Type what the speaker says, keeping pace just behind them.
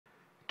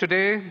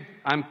Today,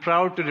 I'm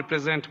proud to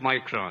represent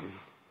Micron.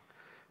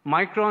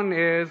 Micron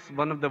is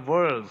one of the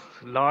world's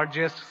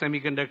largest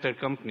semiconductor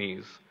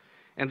companies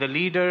and the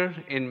leader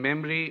in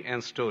memory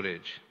and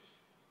storage.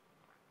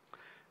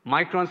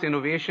 Micron's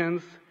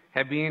innovations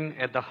have been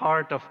at the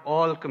heart of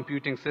all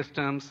computing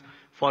systems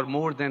for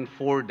more than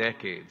 4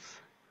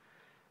 decades.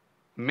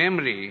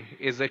 Memory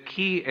is a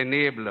key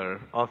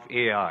enabler of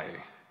AI,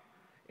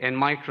 and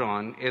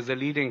Micron is a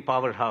leading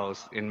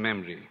powerhouse in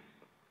memory.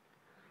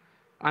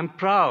 I'm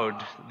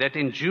proud that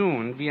in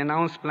June we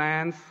announced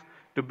plans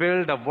to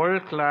build a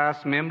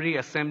world-class memory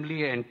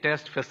assembly and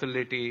test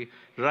facility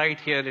right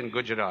here in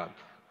Gujarat,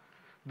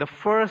 the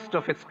first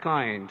of its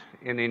kind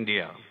in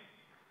India.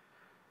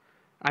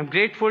 I'm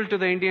grateful to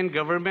the Indian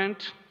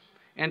government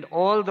and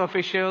all the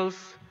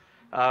officials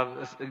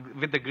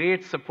with the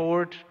great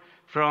support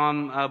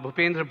from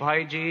Bhupendra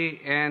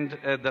Bhaiji and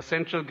the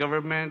central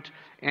government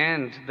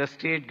and the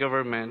state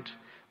government,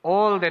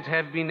 all that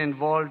have been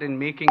involved in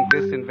making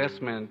this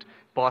investment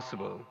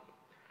possible.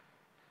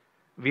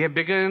 We have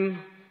begun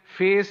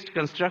phased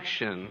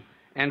construction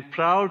and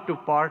proud to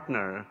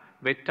partner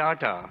with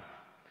Tata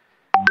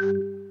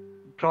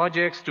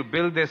projects to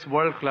build this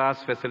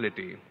world-class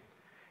facility.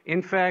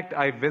 In fact,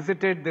 I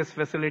visited this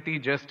facility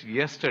just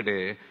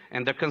yesterday,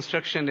 and the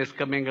construction is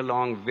coming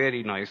along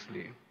very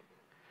nicely.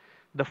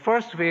 The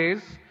first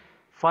phase,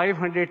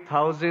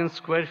 500,000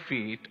 square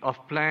feet of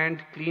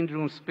planned clean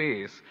room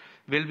space,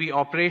 will be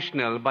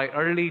operational by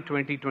early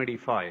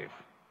 2025.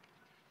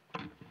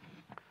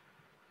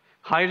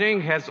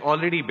 Hiring has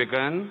already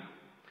begun,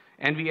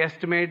 and we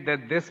estimate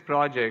that this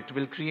project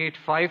will create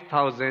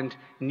 5,000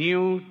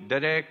 new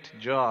direct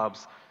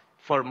jobs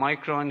for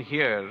Micron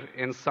here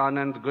in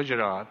Sanand,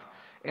 Gujarat,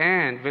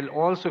 and will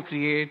also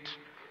create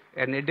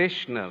an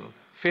additional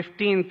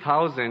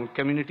 15,000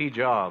 community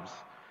jobs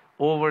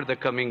over the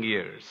coming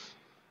years.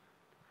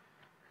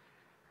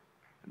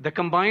 The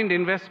combined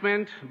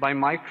investment by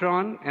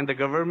Micron and the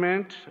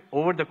government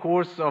over the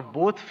course of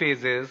both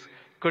phases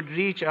could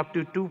reach up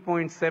to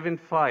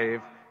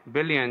 $2.75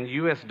 billion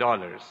US.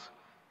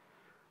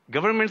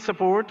 Government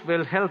support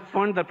will help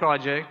fund the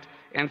project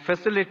and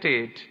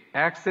facilitate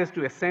access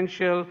to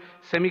essential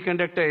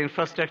semiconductor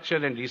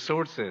infrastructure and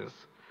resources,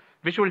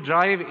 which will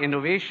drive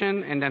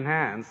innovation and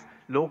enhance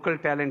local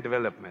talent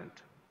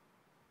development.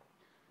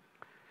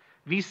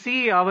 We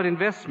see our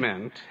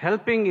investment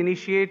helping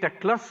initiate a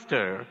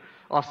cluster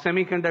of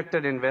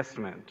semiconductor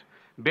investment,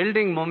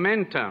 building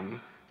momentum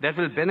that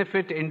will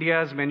benefit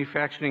India's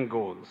manufacturing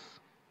goals.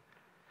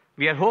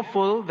 We are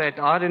hopeful that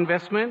our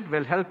investment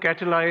will help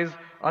catalyze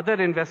other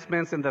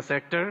investments in the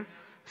sector,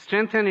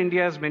 strengthen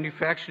India's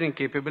manufacturing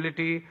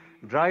capability,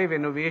 drive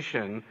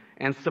innovation,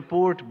 and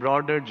support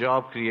broader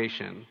job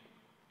creation.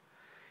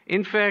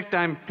 In fact,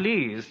 I'm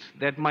pleased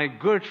that my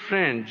good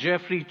friend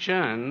Jeffrey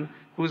Chen,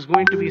 who's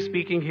going to be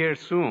speaking here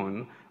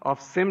soon, of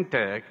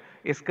Simtech,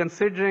 is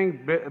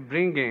considering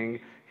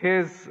bringing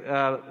his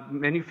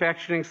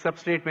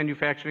substrate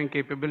manufacturing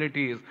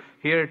capabilities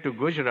here to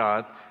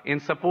Gujarat in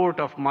support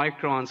of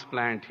Micron's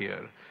plant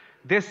here.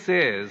 This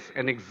is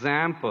an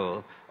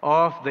example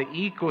of the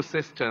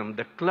ecosystem,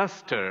 the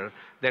cluster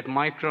that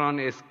Micron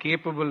is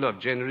capable of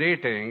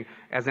generating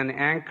as an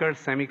anchor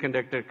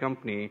semiconductor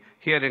company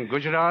here in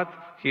Gujarat,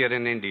 here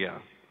in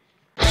India.